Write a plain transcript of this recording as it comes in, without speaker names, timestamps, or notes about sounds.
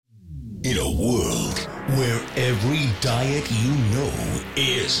In a world where every diet you know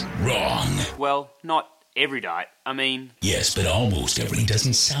is wrong. Well, not every diet. I mean... Yes, but almost every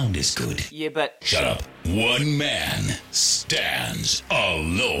doesn't sound as good. Yeah, but... Shut up. One man stands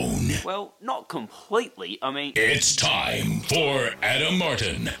alone. Well, not completely. I mean... It's time for Adam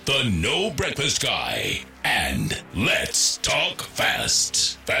Martin, the No Breakfast Guy. And let's talk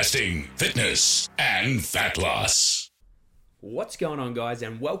fast. Fasting, fitness, and fat loss. What's going on, guys,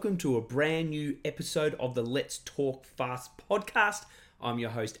 and welcome to a brand new episode of the Let's Talk Fast podcast. I'm your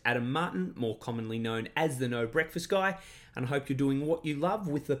host, Adam Martin, more commonly known as the No Breakfast Guy, and I hope you're doing what you love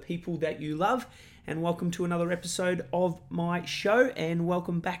with the people that you love. And welcome to another episode of my show, and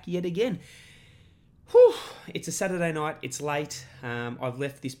welcome back yet again. Whew, it's a Saturday night, it's late. I've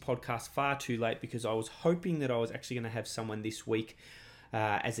left this podcast far too late because I was hoping that I was actually going to have someone this week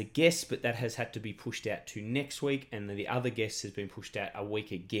as a guest, but that has had to be pushed out to next week, and the other guest has been pushed out a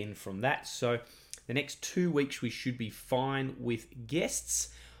week again from that. So the next 2 weeks we should be fine with guests,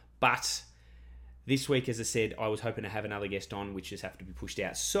 but this week, as I said, I was hoping to have another guest on, which has have to be pushed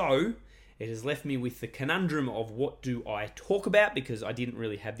out. So it has left me with the conundrum of what do I talk about, because I didn't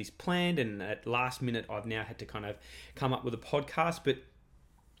really have this planned, and at last minute I've now had to kind of come up with a podcast. But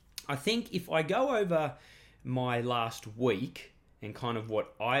I think if I go over my last week and kind of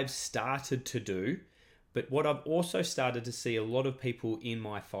what I've started to do, but what I've also started to see a lot of people in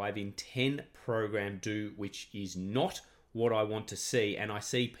my 5 in 10 program do, which is not what I want to see. And I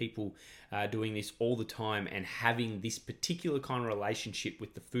see people doing this all the time and having this particular kind of relationship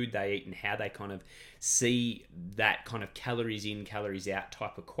with the food they eat and how they kind of see that kind of calories in, calories out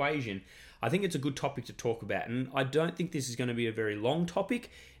type equation. I think it's a good topic to talk about, and I don't think this is going to be a very long topic.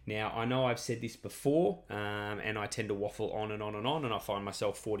 Now, I know I've said this before, and I tend to waffle on and on and on, and I find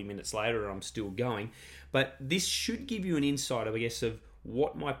myself 40 minutes later and I'm still going. But this should give you an insight, I guess, of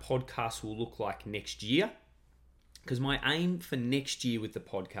what my podcast will look like next year. Because my aim for next year with the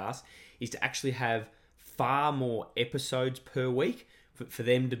podcast is to actually have far more episodes per week, for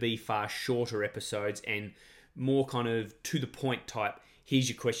them to be far shorter episodes and more kind of to the point type, here's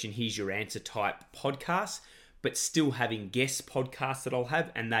your question, here's your answer type podcasts, but still having guest podcasts that I'll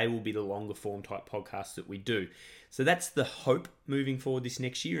have, and they will be the longer form type podcasts that we do. So that's the hope moving forward this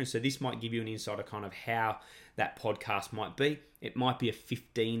next year. And so this might give you an insight of kind of how that podcast might be. It might be a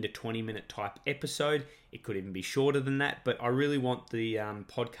 15 to 20 minute type episode. It could even be shorter than that, but I really want the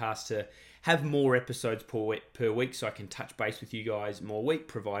podcast to have more episodes per week so I can touch base with you guys more week,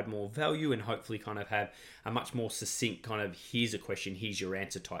 provide more value, and hopefully kind of have a much more succinct kind of here's a question, here's your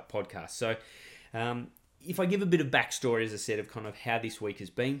answer type podcast. So if I give a bit of backstory, as I said, of kind of how this week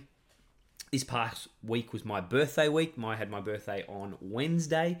has been, this past week was my birthday week. I had my birthday on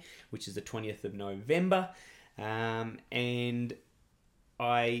Wednesday, which is the 20th of November, and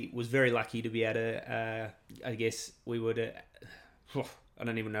I was very lucky to be able to, I guess we would, I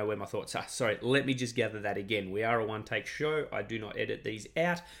don't even know where my thoughts are. Sorry, let me just gather that again. We are a one-take show. I do not edit these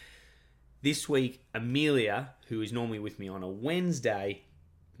out. This week, Amelia, who is normally with me on a Wednesday,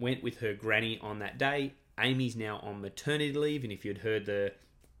 went with her granny on that day. Amy's now on maternity leave, and if you'd heard the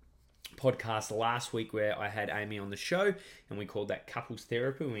podcast last week where I had Amy on the show and we called that couples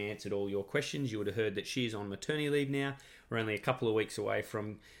therapy and we answered all your questions, you would have heard that she's on maternity leave now. We're only a couple of weeks away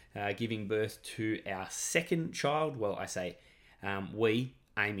from giving birth to our second child. Well, I say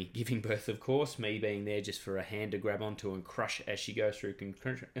Amy giving birth, of course, me being there just for a hand to grab onto and crush as she goes through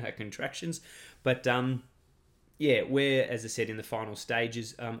contractions. But yeah, we're, as I said, in the final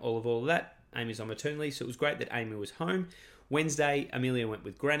stages all of that. Amy's on maternity leave, so it was great that Amy was home. Wednesday, Amelia went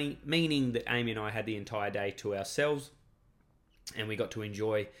with Granny, meaning that Amy and I had the entire day to ourselves, and we got to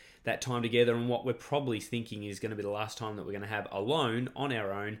enjoy that time together. And what we're probably thinking is going to be the last time that we're going to have alone, on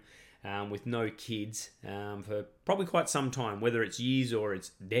our own, with no kids, for probably quite some time. Whether it's years or it's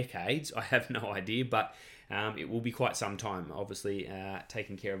decades, I have no idea, but it will be quite some time. Obviously,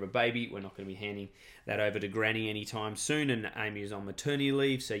 taking care of a baby, we're not going to be handing that over to Granny anytime soon, and Amy is on maternity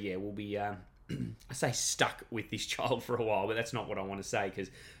leave, so yeah, we'll be I say stuck with this child for a while, but that's not what I want to say, because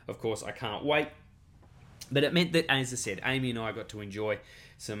of course I can't wait. But it meant that, as I said, Amy and I got to enjoy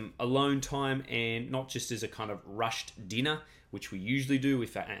some alone time, and not just as a kind of rushed dinner, which we usually do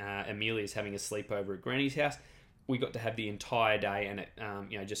if Amelia's having a sleepover at Granny's house. We got to have the entire day, and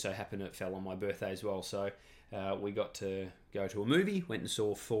it just so happened it fell on my birthday as well. So we got to go to a movie, went and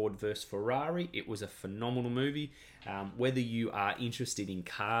saw Ford vs Ferrari. It was a phenomenal movie. Whether you are interested in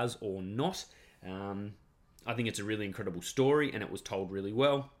cars or not, I think it's a really incredible story, and it was told really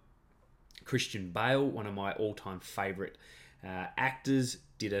well. Christian Bale, one of my all-time favourite actors,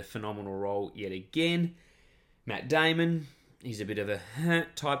 did a phenomenal role yet again. Matt Damon, he's a bit of a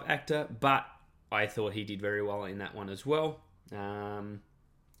type actor, but I thought he did very well in that one as well. And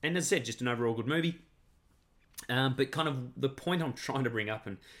as I said, just an overall good movie. But kind of the point I'm trying to bring up,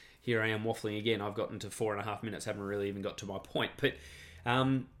 and here I am waffling again. I've gotten to 4.5 minutes, haven't really even got to my point. But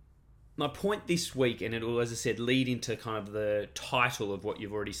my point this week, and it will, as I said, lead into kind of the title of what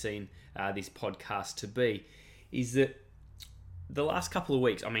you've already seen this podcast to be, is that the last couple of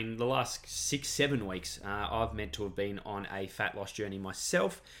weeks, I mean, the last 6-7 weeks, I've meant to have been on a fat loss journey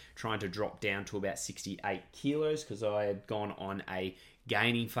myself, trying to drop down to about 68 kilos because I had gone on a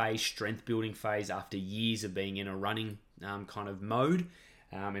gaining phase, strength building phase after years of being in a running kind of mode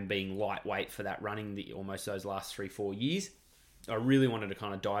and being lightweight for that running, almost those last 3-4 years. I really wanted to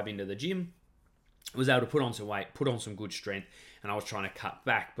kind of dive into the gym. I was able to put on some weight, put on some good strength, and I was trying to cut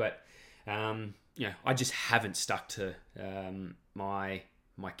back, but I just haven't stuck to my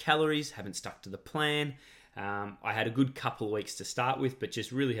calories, haven't stuck to the plan. I had a good couple of weeks to start with, but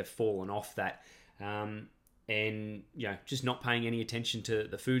just really have fallen off that. And just not paying any attention to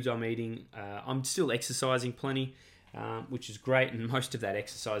the foods I'm eating. I'm still exercising plenty, which is great, and most of that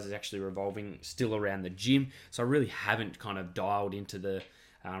exercise is actually revolving still around the gym. So I really haven't kind of dialed into the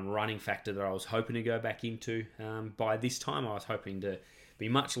running factor that I was hoping to go back into. By this time, I was hoping to be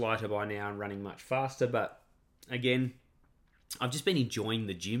much lighter by now and running much faster. But again, I've just been enjoying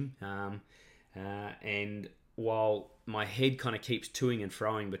the gym, and while my head kind of keeps toing and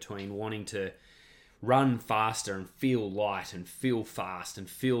froing between wanting to run faster and feel light and feel fast and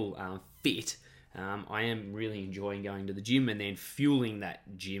feel fit, I am really enjoying going to the gym and then fueling that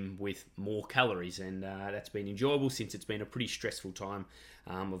gym with more calories, and that's been enjoyable since it's been a pretty stressful time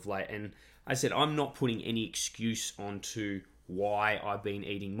of late. And I said I'm not putting any excuse onto why I've been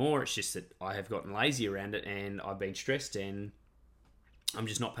eating more. It's just that I have gotten lazy around it and I've been stressed and I'm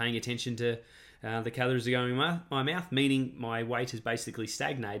just not paying attention to the calories that are going in my mouth, meaning my weight has basically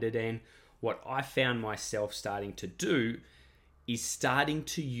stagnated. And what I found myself starting to do is starting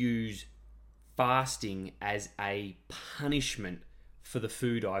to use fasting as a punishment for the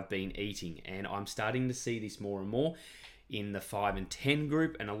food I've been eating. And I'm starting to see this more and more in the 5 and 10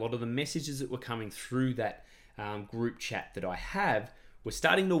 group, and a lot of the messages that were coming through that group chat that I have were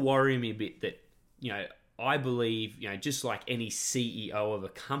starting to worry me a bit that, I believe, just like any CEO of a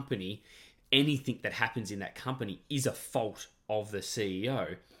company, anything that happens in that company is a fault of the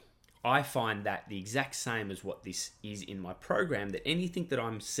CEO. I find that the exact same as what this is in my program, that anything that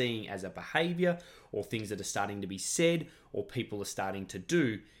I'm seeing as a behavior or things that are starting to be said or people are starting to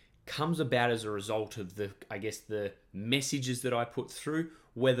do comes about as a result of the messages that I put through,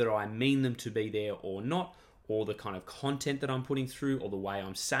 whether I mean them to be there or not, or the kind of content that I'm putting through, or the way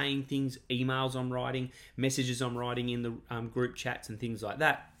I'm saying things, emails I'm writing, messages I'm writing in the group chats and things like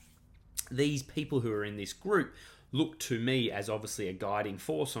that. These people who are in this group look to me as obviously a guiding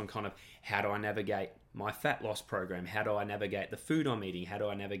force on kind of how do I navigate my fat loss program, how do I navigate the food I'm eating, how do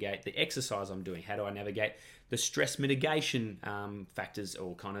I navigate the exercise I'm doing, how do I navigate the stress mitigation factors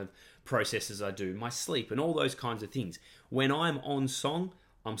or kind of processes I do, my sleep and all those kinds of things. When I'm on song,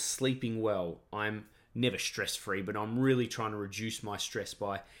 I'm sleeping well, I'm never stress-free, but I'm really trying to reduce my stress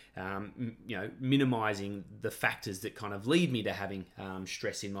by, minimizing the factors that kind of lead me to having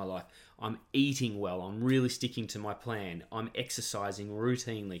stress in my life. I'm eating well. I'm really sticking to my plan. I'm exercising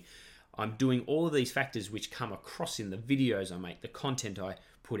routinely. I'm doing all of these factors which come across in the videos I make, the content I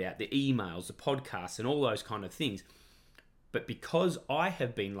put out, the emails, the podcasts, and all those kind of things. But because I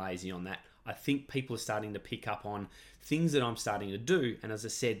have been lazy on that, I think people are starting to pick up on things that I'm starting to do. And as I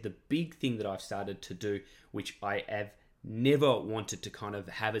said, the big thing that I've started to do, which I have never wanted to kind of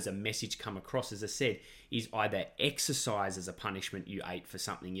have as a message come across, as I said, is either exercise as a punishment you ate for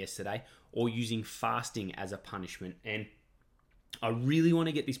something yesterday or using fasting as a punishment. And I really want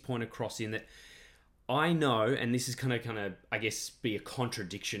to get this point across in that I know, and this is kind of, I guess, be a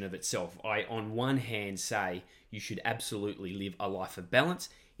contradiction of itself. I, on one hand, say you should absolutely live a life of balance.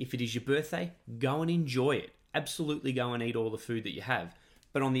 If it is your birthday, go and enjoy it. Absolutely go and eat all the food that you have.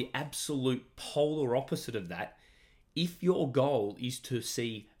 But on the absolute polar opposite of that, if your goal is to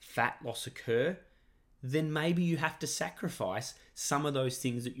see fat loss occur, then maybe you have to sacrifice some of those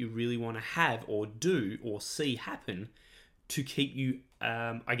things that you really want to have or do or see happen to keep you,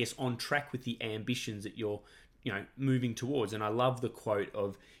 on track with the ambitions that you're, moving towards. And I love the quote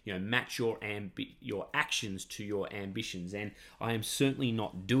of, match your actions to your ambitions. And I am certainly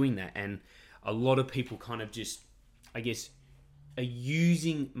not doing that. And a lot of people kind of just, are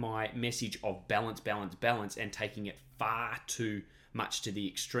using my message of balance, and taking it far too much to the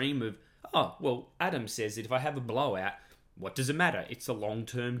extreme of, oh, well, Adam says that if I have a blowout, what does it matter? It's a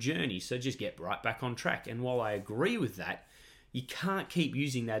long-term journey, so just get right back on track. And while I agree with that, you can't keep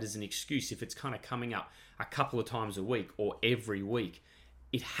using that as an excuse if it's kind of coming up a couple of times a week or every week.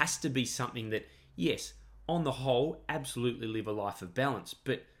 It has to be something that, yes, on the whole, absolutely live a life of balance.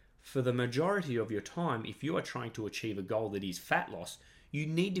 But for the majority of your time, if you are trying to achieve a goal that is fat loss, you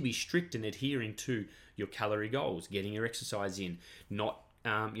need to be strict in adhering to your calorie goals, getting your exercise in, not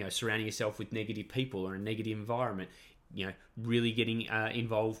surrounding yourself with negative people or a negative environment, really getting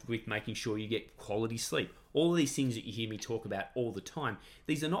involved with making sure you get quality sleep. All of these things that you hear me talk about all the time,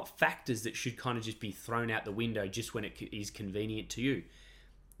 these are not factors that should kind of just be thrown out the window just when it is convenient to you.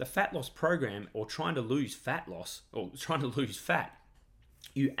 The fat loss program, or trying to lose fat,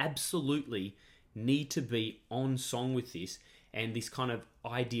 you absolutely need to be on song with this. And this kind of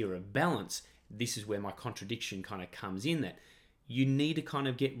idea of balance, this is where my contradiction kind of comes in, that you need to kind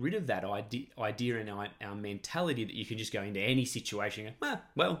of get rid of that idea and our mentality that you can just go into any situation and go,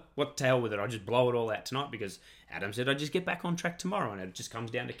 well, what the hell with it? I'll just blow it all out tonight because Adam said I'd just get back on track tomorrow, and it just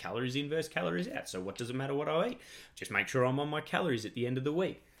comes down to calories in versus calories out. So what does it matter what I eat? Just make sure I'm on my calories at the end of the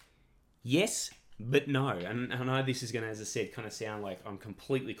week. Yes, but no. And I know this is going to, as I said, kind of sound like I'm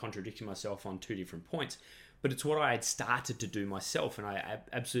completely contradicting myself on two different points, but it's what I had started to do myself, and I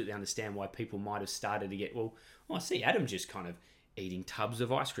absolutely understand why people might have started to get, I see Adam just kind of eating tubs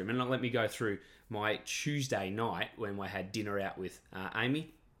of ice cream. And let me go through my Tuesday night when we had dinner out with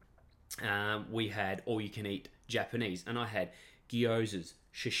Amy. We had all-you-can-eat Japanese, and I had gyozas,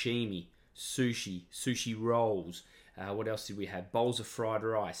 sashimi, sushi rolls. What else did we have? Bowls of fried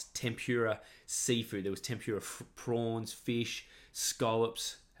rice, tempura seafood. There was tempura prawns, fish,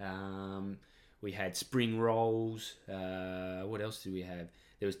 scallops. We had spring rolls. What else did we have?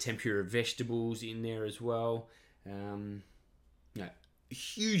 There was tempura vegetables in there as well.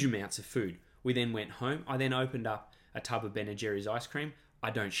 Huge amounts of food. We then went home. I then opened up a tub of Ben & Jerry's ice cream. I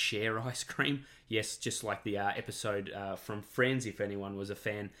don't share ice cream. Yes, just like the episode from Friends, if anyone was a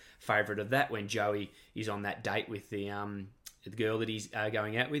fan favourite of that, when Joey is on that date with the girl that he's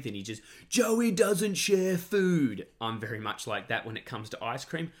going out with, and he just, Joey doesn't share food. I'm very much like that when it comes to ice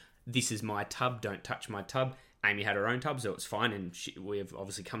cream. This is my tub, don't touch my tub. Amy had her own tub, so it's fine, and we have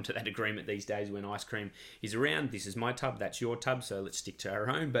obviously come to that agreement these days when ice cream is around. This is my tub, that's your tub, so let's stick to our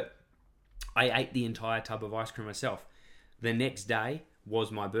own. But I ate the entire tub of ice cream myself. The next day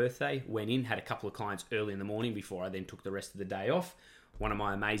was my birthday. Went in, had a couple of clients early in the morning before I then took the rest of the day off. One of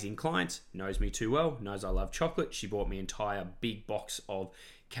my amazing clients knows me too well, knows I love chocolate. She bought me an entire big box of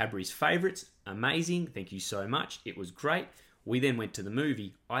Cadbury's favourites. Amazing, thank you so much. It was great. We then went to the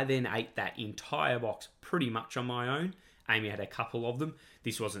movie. I then ate that entire box pretty much on my own. Amy had a couple of them.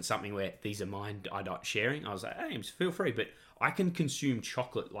 This wasn't something where these are mine, I'm not sharing. I was like, hey, feel free. But I can consume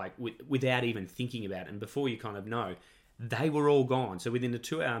chocolate like without even thinking about it. And before you kind of know, they were all gone. So within a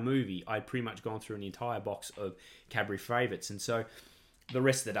 2-hour movie, I'd pretty much gone through an entire box of Cadbury favourites. And so the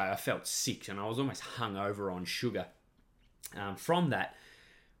rest of the day, I felt sick and I was almost hungover on sugar from that.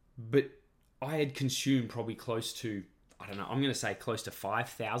 But I had consumed probably close to, I don't know, I'm going to say close to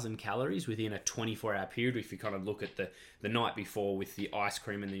 5,000 calories within a 24-hour period. If you kind of look at the night before with the ice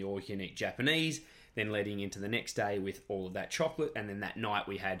cream and the all-you-can-eat Japanese, then leading into the next day with all of that chocolate, and then that night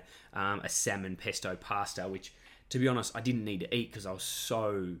we had a salmon pesto pasta, which, to be honest, I didn't need to eat because I was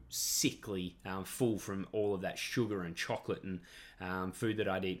so sickly full from all of that sugar and chocolate and food that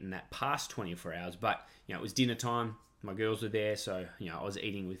I'd eaten that past 24 hours. But, it was dinner time. My girls were there, so, I was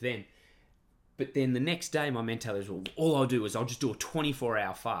eating with them. But then the next day, my mentality was, all I'll do is I'll just do a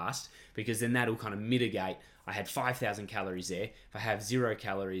 24-hour fast, because then that'll kind of mitigate. I had 5,000 calories there. If I have 0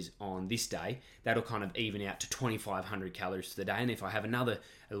 calories on this day, that'll kind of even out to 2,500 calories for the day. And if I have another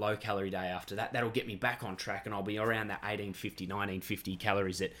low-calorie day after that, that'll get me back on track, and I'll be around that 1,850, 1,950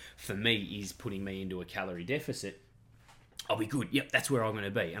 calories that, for me, is putting me into a calorie deficit. I'll be good. Yep, that's where I'm going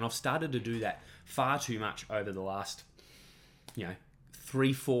to be. And I've started to do that far too much over the last,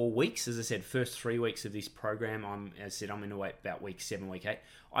 3-4 weeks. As I said, first 3 weeks of this program, I'm in about week 7, week 8.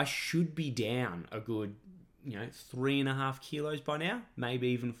 I should be down a good, 3.5 kilos by now, maybe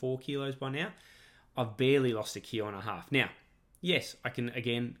even 4 kilos by now. I've barely lost 1.5 kilos. Now, yes, I can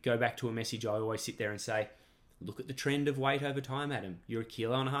again go back to a message I always sit there and say, look at the trend of weight over time, Adam. You're 1.5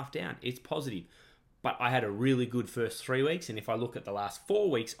 kilos down. It's positive. But I had a really good first 3 weeks, and if I look at the last 4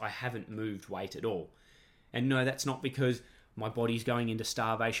 weeks, I haven't moved weight at all. And no, that's not because my body's going into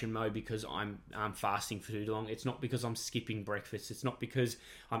starvation mode because I'm fasting for too long. It's not because I'm skipping breakfast. It's not because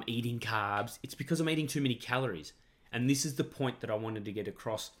I'm eating carbs. It's because I'm eating too many calories. And this is the point that I wanted to get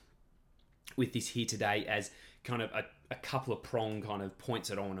across with this here today, as kind of a couple of prong kind of points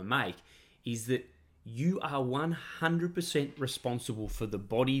that I want to make, is that you are 100% responsible for the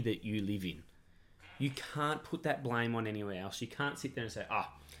body that you live in. You can't put that blame on anywhere else. You can't sit there and say,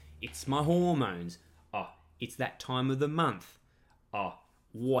 it's my hormones. It's that time of the month.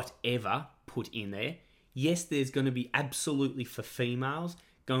 Whatever put in there. Yes, there's going to be absolutely, for females,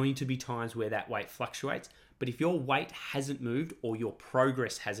 going to be times where that weight fluctuates. But if your weight hasn't moved or your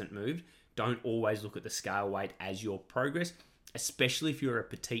progress hasn't moved, don't always look at the scale weight as your progress, especially if you're a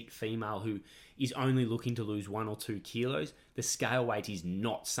petite female who is only looking to lose 1 or 2 kilos. The scale weight is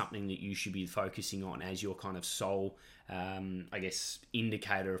not something that you should be focusing on as your kind of sole,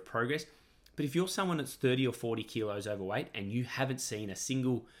 indicator of progress. But if you're someone that's 30 or 40 kilos overweight and you haven't seen a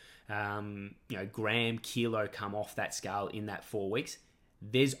single gram, kilo come off that scale in that 4 weeks,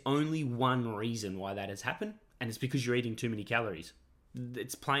 there's only one reason why that has happened, and it's because you're eating too many calories.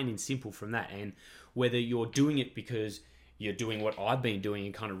 It's plain and simple from that. And whether you're doing it because you're doing what I've been doing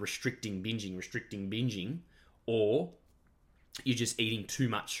and kind of restricting binging, or you're just eating too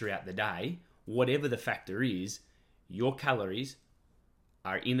much throughout the day, whatever the factor is, your calories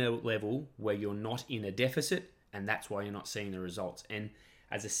are in a level where you're not in a deficit, and that's why you're not seeing the results. And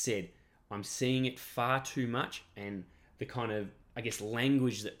as I said, I'm seeing it far too much, and the kind of,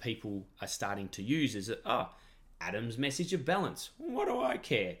 language that people are starting to use is that, Adam's message of balance. What do I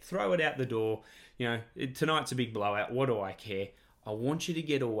care? Throw it out the door. Tonight's a big blowout. What do I care? I want you to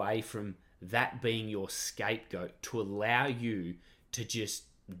get away from that being your scapegoat to allow you to just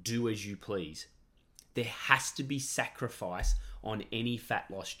do as you please. There has to be sacrifice on any fat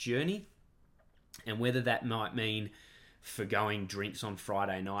loss journey. And whether that might mean forgoing drinks on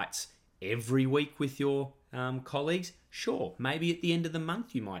Friday nights every week with your colleagues, sure, maybe at the end of the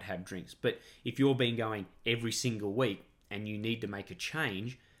month you might have drinks. But if you've been going every single week and you need to make a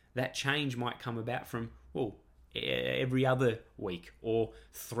change, that change might come about from, every other week or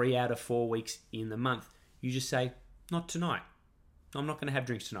 3 out of 4 weeks in the month. You just say, not tonight. I'm not going to have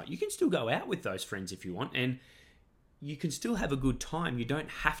drinks tonight. You can still go out with those friends if you want, and you can still have a good time. You don't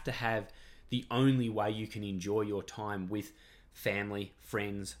have to have the only way you can enjoy your time with family,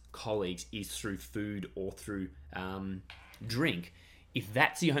 friends, colleagues is through food or through drink. If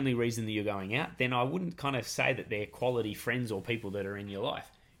that's the only reason that you're going out, then I wouldn't kind of say that they're quality friends or people that are in your life.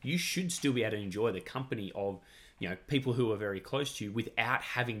 You should still be able to enjoy the company of people who are very close to you without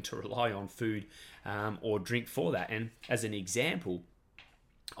having to rely on food or drink for that. And as an example,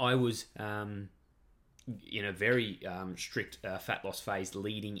 I was in a very strict fat loss phase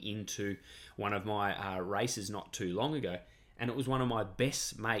leading into one of my races not too long ago. And it was one of my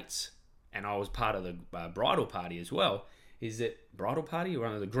best mates, and I was part of the bridal party as well. Is it bridal party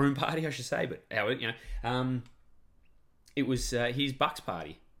or the groom party, I should say? But it was his bucks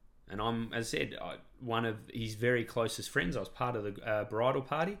party, and I'm, as I said, one of his very closest friends. I was part of the bridal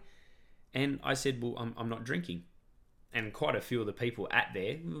party, and I said, "Well, I'm not drinking." And quite a few of the people at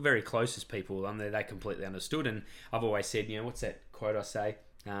there, very closest people, they completely understood. And I've always said, what's that quote I say?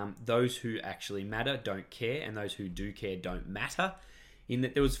 Those who actually matter don't care, and those who do care don't matter. In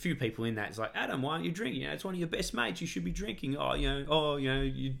that there was a few people in that. It's like, Adam, why aren't you drinking? It's one of your best mates. You should be drinking.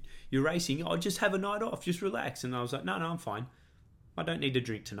 You're racing. Just have a night off. Just relax. And I was like, no, I'm fine. I don't need to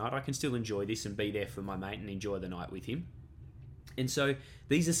drink tonight. I can still enjoy this and be there for my mate and enjoy the night with him. And so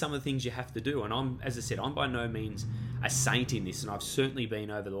these are some of the things you have to do. And as I said, I'm by no means a saint in this. And I've certainly been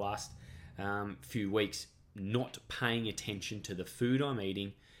over the last few weeks not paying attention to the food I'm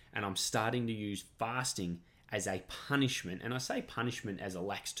eating, and I'm starting to use fasting as a punishment. And I say punishment as a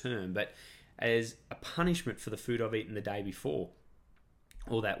lax term, but as a punishment for the food I've eaten the day before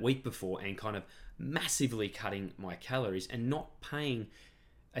or that week before, and kind of massively cutting my calories and not paying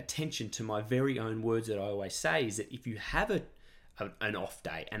attention to my very own words that I always say is that if you have an off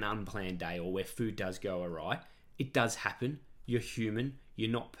day, an unplanned day, or where food does go awry, it does happen. You're human.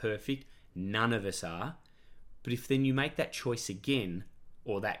 You're not perfect. None of us are. But if then you make that choice again,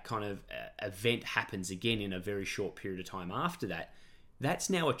 or that kind of event happens again in a very short period of time after that, that's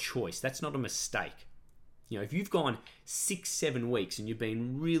now a choice. That's not a mistake. If you've gone 6-7 weeks and you've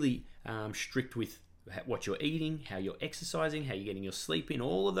been really strict with what you're eating, how you're exercising, how you're getting your sleep in,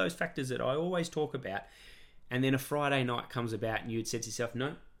 all of those factors that I always talk about, and then a Friday night comes about and you'd said to yourself,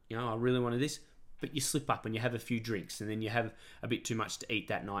 no, I really wanted this, but you slip up and you have a few drinks and then you have a bit too much to eat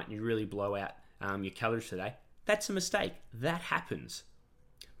that night and you really blow out your calories today, that's a mistake. That happens.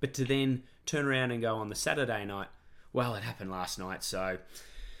 But to then turn around and go on the Saturday night, well, it happened last night, so,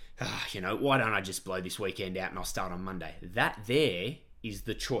 why don't I just blow this weekend out and I'll start on Monday? That there is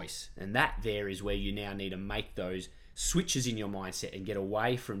the choice. And that there is where you now need to make those switches in your mindset and get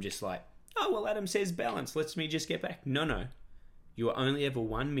away from just like, Adam says balance, let's me just get back. No. You are only ever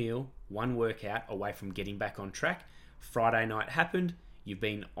one meal, one workout away from getting back on track. Friday night happened. you've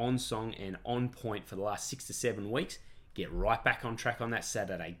been on song and on point for the last 6 to 7 weeks, get right back on track on that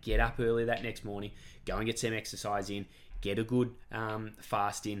Saturday. Get up early that next morning, go and get some exercise in, get a good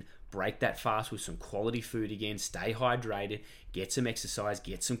fast in, break that fast with some quality food again, stay hydrated, get some exercise,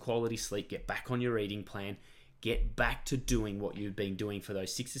 get some quality sleep, get back on your eating plan, get back to doing what you've been doing for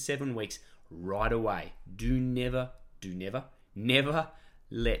those 6 to 7 weeks right away. Never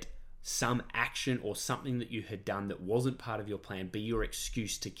let some action or something that you had done that wasn't part of your plan be your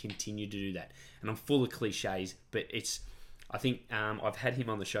excuse to continue to do that. And I'm full of cliches, but I think I've had him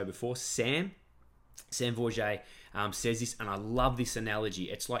on the show before. Sam Forget says this, and I love this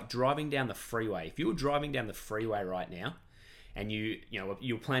analogy. It's like driving down the freeway. If you were driving down the freeway right now, and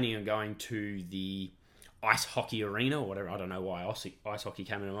you're planning on going to the ice hockey arena or whatever, I don't know why ice hockey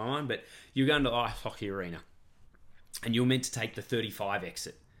came into my mind, but you're going to the ice hockey arena, and you're meant to take the 35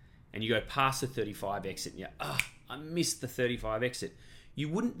 exit, and you go past the 35 exit, and you're, I missed the 35 exit. You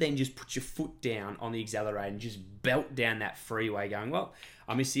wouldn't then just put your foot down on the accelerator and just belt down that freeway going, well,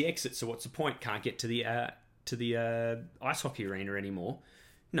 I missed the exit, so what's the point? Can't get to the ice hockey arena anymore.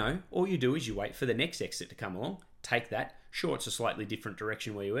 No, all you do is you wait for the next exit to come along, take that. Sure, it's a slightly different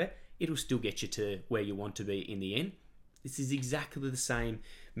direction where you were. It'll still get you to where you want to be in the end. This is exactly the same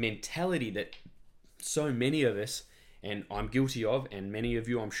mentality that so many of us, and I'm guilty of, and many of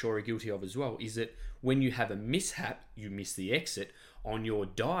you I'm sure are guilty of as well, is that when you have a mishap, you miss the exit on your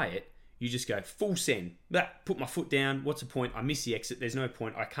diet, you just go full send. Put my foot down. What's the point? I miss the exit. There's no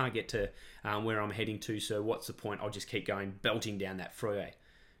point. I can't get to where I'm heading to. So what's the point? I'll just keep going, belting down that freeway.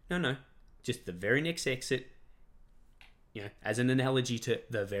 No. Just the very next exit, as an analogy to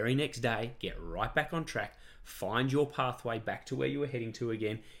the very next day, get right back on track, find your pathway back to where you were heading to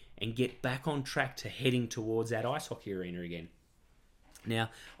again, and get back on track to heading towards that ice hockey arena again. Now,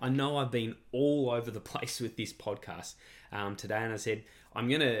 I know I've been all over the place with this podcast today, and I said,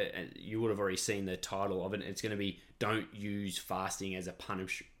 you would have already seen the title of it, it's going to be Don't Use Fasting as a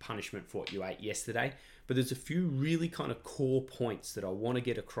Punishment for What You Ate Yesterday. But there's a few really kind of core points that I want to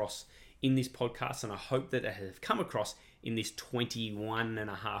get across in this podcast, and I hope that they have come across in this 21 and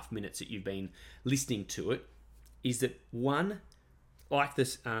a half minutes that you've been listening to it, is that one, like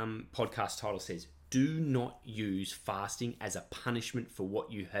this podcast title says, do not use fasting as a punishment for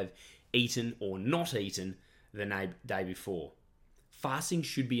what you have eaten or not eaten the day before. Fasting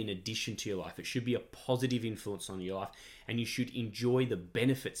should be an addition to your life. It should be a positive influence on your life, and you should enjoy the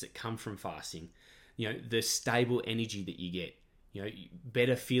benefits that come from fasting. The stable energy that you get,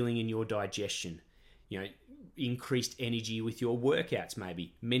 better feeling in your digestion, increased energy with your workouts,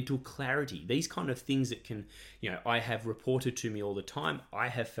 maybe mental clarity, these kind of things that can, I have reported to me all the time. I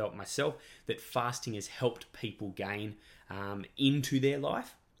have felt myself that fasting has helped people gain into their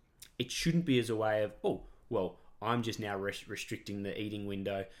life. It shouldn't be as a way of, I'm just now restricting the eating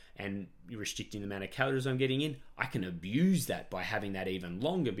window and restricting the amount of calories I'm getting in. I can abuse that by having that even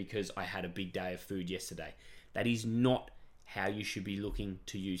longer because I had a big day of food yesterday. That is not how you should be looking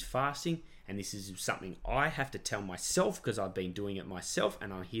to use fasting. And this is something I have to tell myself because I've been doing it myself,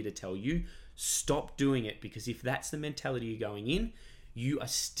 and I'm here to tell you, stop doing it, because if that's the mentality you're going in, you are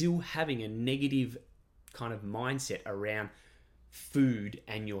still having a negative kind of mindset around food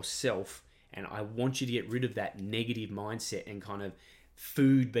and yourself. And I want you to get rid of that negative mindset and kind of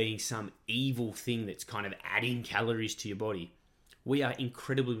food being some evil thing that's kind of adding calories to your body. We are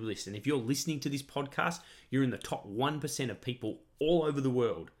incredibly blessed. And if you're listening to this podcast, you're in the top 1% of people all over the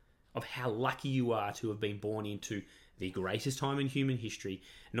world of how lucky you are to have been born into the greatest time in human history.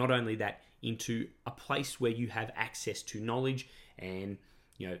 Not only that, into a place where you have access to knowledge and,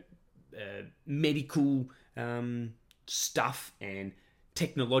 medical stuff and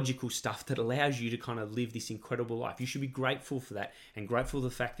technological stuff that allows you to kind of live this incredible life. You should be grateful for that, and grateful for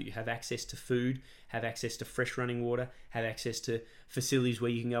the fact that you have access to food, have access to fresh running water, have access to facilities where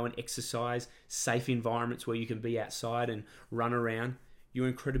you can go and exercise, safe environments where you can be outside and run around. You're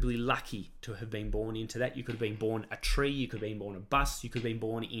incredibly lucky to have been born into that. You could have been born a tree, you could have been born a bus, you could have been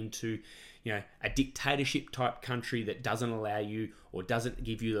born into, a dictatorship type country that doesn't allow you or doesn't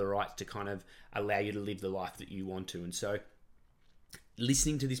give you the rights to kind of allow you to live the life that you want to. And so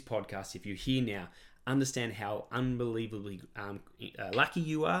listening to this podcast, if you're here now, understand how unbelievably lucky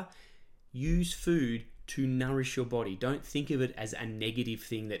you are. Use food to nourish your body. Don't think of it as a negative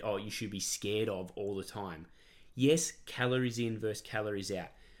thing that, you should be scared of all the time. Yes, calories in versus calories out,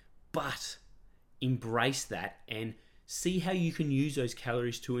 but embrace that and see how you can use those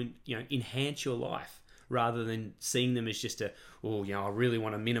calories to enhance your life, rather than seeing them as just I really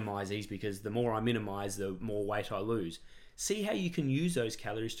want to minimize these because the more I minimize, the more weight I lose. See how you can use those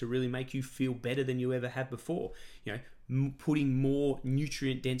calories to really make you feel better than you ever have before. Putting more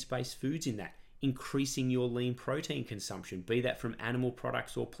nutrient-dense based foods in that, increasing your lean protein consumption, be that from animal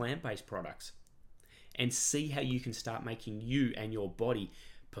products or plant-based products. And see how you can start making you and your body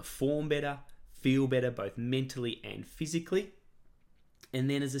perform better, feel better, both mentally and physically. And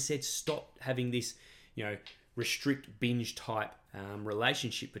then, as I said, stop having this, restrict binge type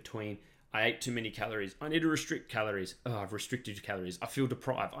relationship between I ate too many calories, I need to restrict calories, I've restricted calories, I feel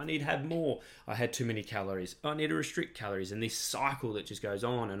deprived, I need to have more, I had too many calories, I need to restrict calories, and this cycle that just goes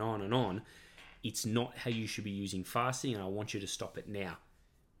on and on and on. It's not how you should be using fasting, and I want you to stop it now.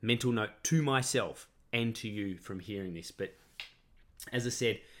 Mental note to myself and to you from hearing this. But as I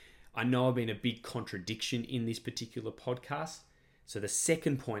said, I know I've been a big contradiction in this particular podcast. So the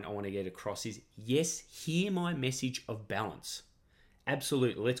second point I want to get across is, yes, hear my message of balance.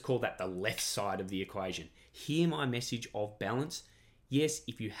 Absolutely. Let's call that the left side of the equation. Hear my message of balance. Yes,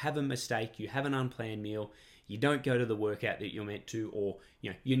 if you have a mistake, you have an unplanned meal, you don't go to the workout that you're meant to, or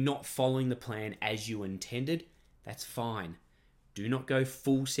you're not following the plan as you intended, that's fine. Do not go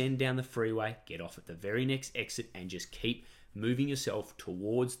full send down the freeway, get off at the very next exit, and just keep moving yourself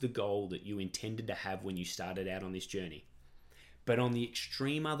towards the goal that you intended to have when you started out on this journey. But on the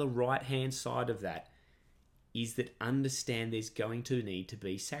extreme other right-hand side of that is that understand there's going to need to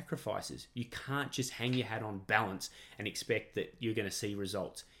be sacrifices. You can't just hang your hat on balance and expect that you're going to see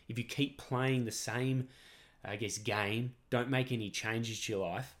results. If you keep playing the same, game, don't make any changes to your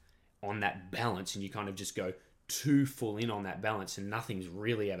life on that balance, and you kind of just go too full in on that balance and nothing's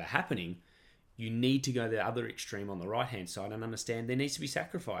really ever happening, you need to go the other extreme on the right-hand side and understand there needs to be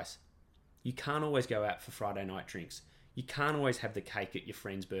sacrifice. You can't always go out for Friday night drinks. You can't always have the cake at your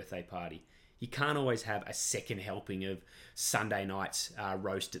friend's birthday party. You can't always have a second helping of Sunday night's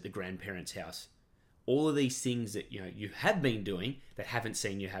roast at the grandparents' house. All of these things that you have been doing that haven't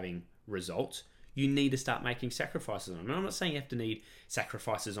seen you having results, you need to start making sacrifices on them. And I'm not saying you have to need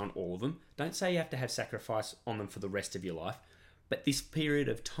sacrifices on all of them. Don't say you have to have sacrifice on them for the rest of your life. But this period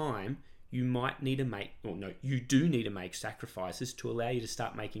of time, you might need to make, you do need to make sacrifices to allow you to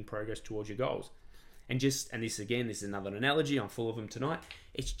start making progress towards your goals. And this is another analogy, I'm full of them tonight.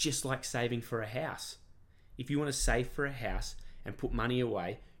 It's just like saving for a house. If you want to save for a house and put money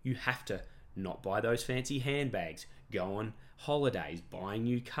away, you have to not buy those fancy handbags, go on holidays, buy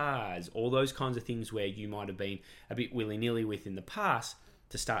new cars, all those kinds of things where you might have been a bit willy-nilly with in the past.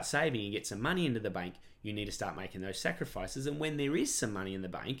 To start saving and get some money into the bank, you need to start making those sacrifices. And when there is some money in the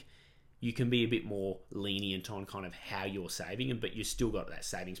bank, you can be a bit more lenient on kind of how you're saving, but you've still got that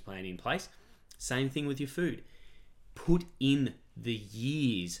savings plan in place. Same thing with your food. Put in the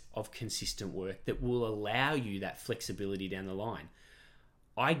years of consistent work that will allow you that flexibility down the line.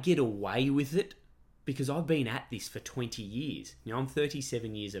 I get away with it because I've been at this for 20 years. I'm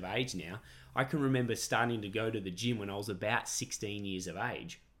 37 years of age now. I can remember starting to go to the gym when I was about 16 years of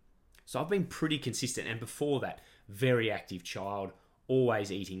age. So I've been pretty consistent. And before that, very active child,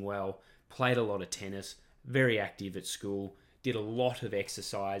 always eating well, played a lot of tennis, very active at school, did a lot of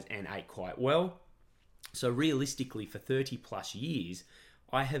exercise and ate quite well. So realistically, for 30 plus years,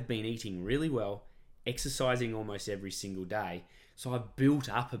 I have been eating really well, exercising almost every single day. So I've built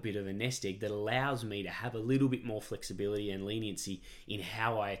up a bit of a nest egg that allows me to have a little bit more flexibility and leniency in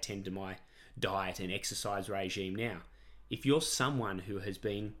how I attend to my diet and exercise regime now. If you're someone who has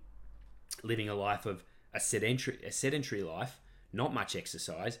been living a life of a sedentary life, not much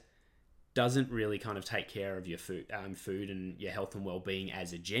exercise, doesn't really kind of take care of your food and your health and well-being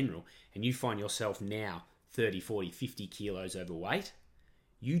as a general, and you find yourself now 30, 40, 50 kilos overweight,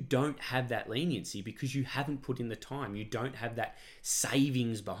 you don't have that leniency because you haven't put in the time. You don't have that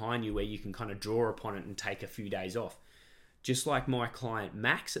savings behind you where you can kind of draw upon it and take a few days off. Just like my client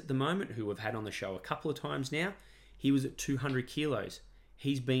Max at the moment, who we've had on the show a couple of times now, he was at 200 kilos.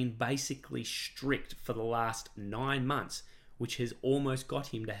 He's been basically strict for the last 9 months, which has almost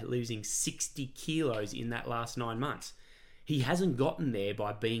got him to losing 60 kilos in that last 9 months. He hasn't gotten there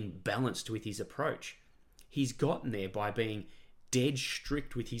by being balanced with his approach. He's gotten there by being dead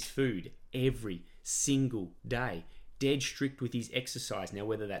strict with his food every single day, dead strict with his exercise, now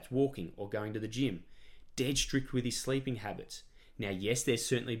whether that's walking or going to the gym, dead strict with his sleeping habits. Now, yes, there's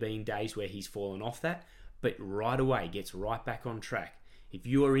certainly been days where he's fallen off that, but right away gets right back on track. If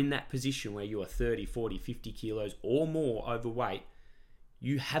you are in that position where you are 30, 40, 50 kilos or more overweight,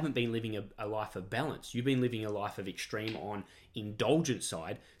 you haven't been living a life of balance. You've been living a life of extreme on indulgent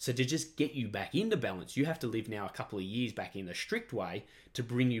side. So to just get you back into balance, you have to live now a couple of years back in the strict way to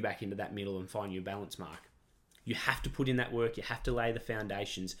bring you back into that middle and find your balance mark. You have to put in that work. You have to lay the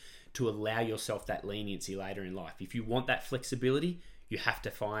foundations to allow yourself that leniency later in life. If you want that flexibility, you have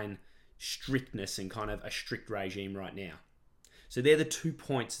to find strictness and kind of a strict regime right now. So they're the 2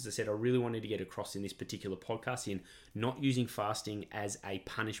 points, as I said, I really wanted to get across in this particular podcast, in not using fasting as a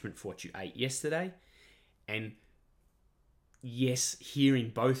punishment for what you ate yesterday. And yes, hearing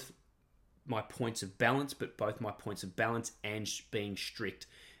both my points of balance, but both my points of balance and being strict,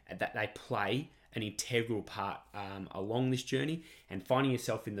 that they play an integral part along this journey. And finding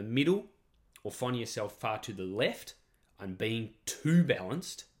yourself in the middle or finding yourself far to the left and being too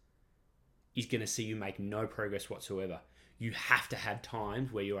balanced is going to see you make no progress whatsoever. You have to have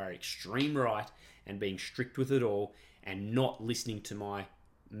times where you are extreme right and being strict with it all and not listening to my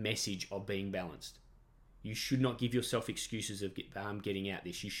message of being balanced. You should not give yourself excuses of getting out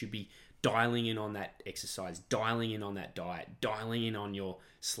this. You should be dialing in on that exercise, dialing in on that diet, dialing in on your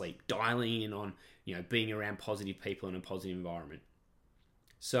sleep, dialing in on, being around positive people in a positive environment.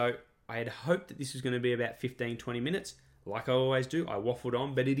 So I had hoped that this was going to be about 15, 20 minutes. Like I always do, I waffled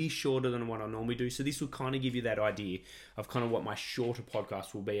on, but it is shorter than what I normally do. So this will kind of give you that idea of kind of what my shorter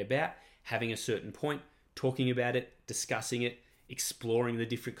podcast will be about, having a certain point, talking about it, discussing it, exploring the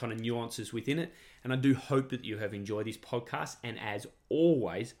different kind of nuances within it. And I do hope that you have enjoyed this podcast. And as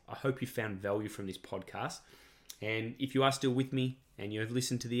always, I hope you found value from this podcast. And if you are still with me and you have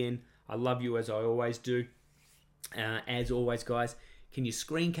listened to the end, I love you as I always do. As always, guys, can you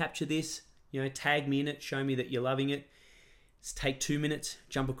screen capture this? Tag me in it, show me that you're loving it. Just take 2 minutes,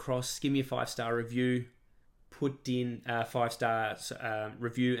 jump across, give me a 5-star review, put in a 5-star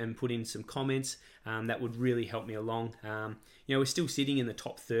review and put in some comments. That would really help me along. We're still sitting in the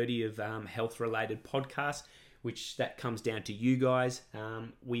top 30 of health-related podcasts, which that comes down to you guys.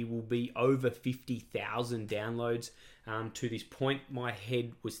 We will be over 50,000 downloads to this point. My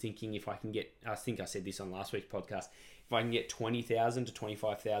head was thinking if I can get, I think I said this on last week's podcast, if I can get 20,000 to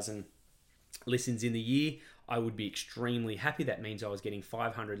 25,000 listens in the year, I would be extremely happy. That means I was getting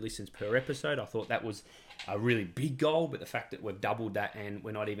 500 listens per episode. I thought that was a really big goal, but the fact that we've doubled that and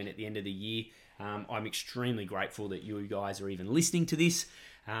we're not even at the end of the year, I'm extremely grateful that you guys are even listening to this.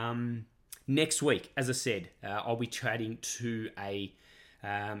 Next week, as I said, I'll be chatting to a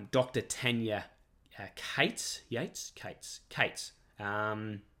Dr. Tanya Cates.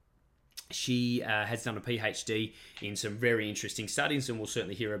 She has done a PhD in some very interesting studies, and we'll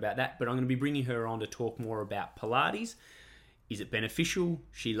certainly hear about that. But I'm going to be bringing her on to talk more about Pilates. Is it beneficial?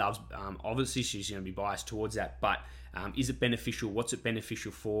 She loves, obviously, she's going to be biased towards that. But is it beneficial? What's it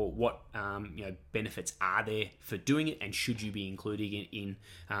beneficial for? What benefits are there for doing it? And should you be including it in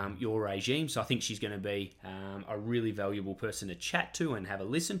your regime? So I think she's going to be a really valuable person to chat to and have a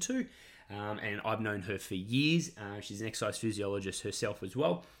listen to. And I've known her for years. She's an exercise physiologist herself as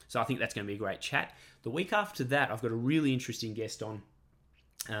well. So I think that's going to be a great chat. The week after that, I've got a really interesting guest on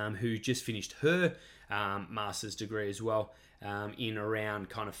who just finished her master's degree as well in around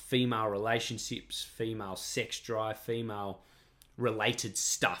kind of female relationships, female sex drive, female related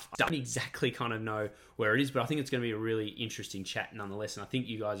stuff. I don't exactly kind of know where it is, but I think it's going to be a really interesting chat nonetheless. And I think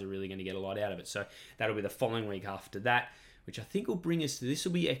you guys are really going to get a lot out of it. So that'll be the following week after that, which I think will bring us to, this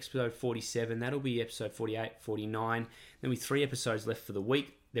will be episode 47, that'll be episode 48, 49, there'll be 3 episodes left for the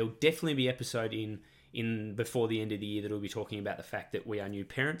week. There'll definitely be episode in before the end of the year that'll be talking about the fact that we are new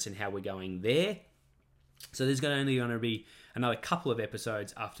parents and how we're going there. So there's only going to be another couple of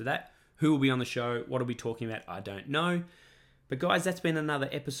episodes after that. Who will be on the show? What will we be talking about? I don't know. But guys, that's been another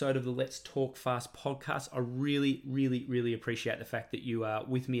episode of the Let's Talk Fast podcast. I really, really, really appreciate the fact that you are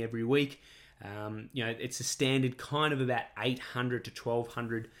with me every week. It's a standard kind of about 800 to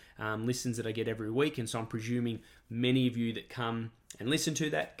 1,200 listens that I get every week. And so I'm presuming many of you that come and listen to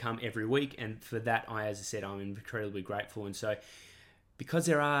that come every week. And for that, as I said, I'm incredibly grateful. And so because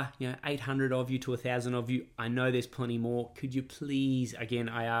there are 800 of you to 1,000 of you, I know there's plenty more. Could you please, again,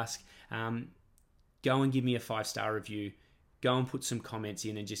 I ask, go and give me a 5-star review. Go and put some comments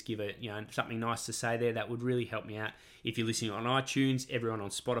in and just give it, something nice to say there. That would really help me out. If you're listening on iTunes, everyone on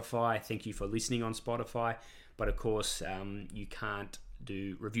Spotify, thank you for listening on Spotify. But of course, you can't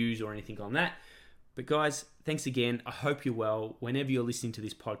do reviews or anything on that. But guys, thanks again. I hope you're well. Whenever you're listening to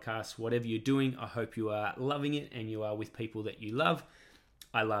this podcast, whatever you're doing, I hope you are loving it and you are with people that you love.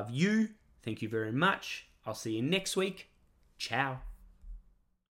 I love you. Thank you very much. I'll see you next week. Ciao.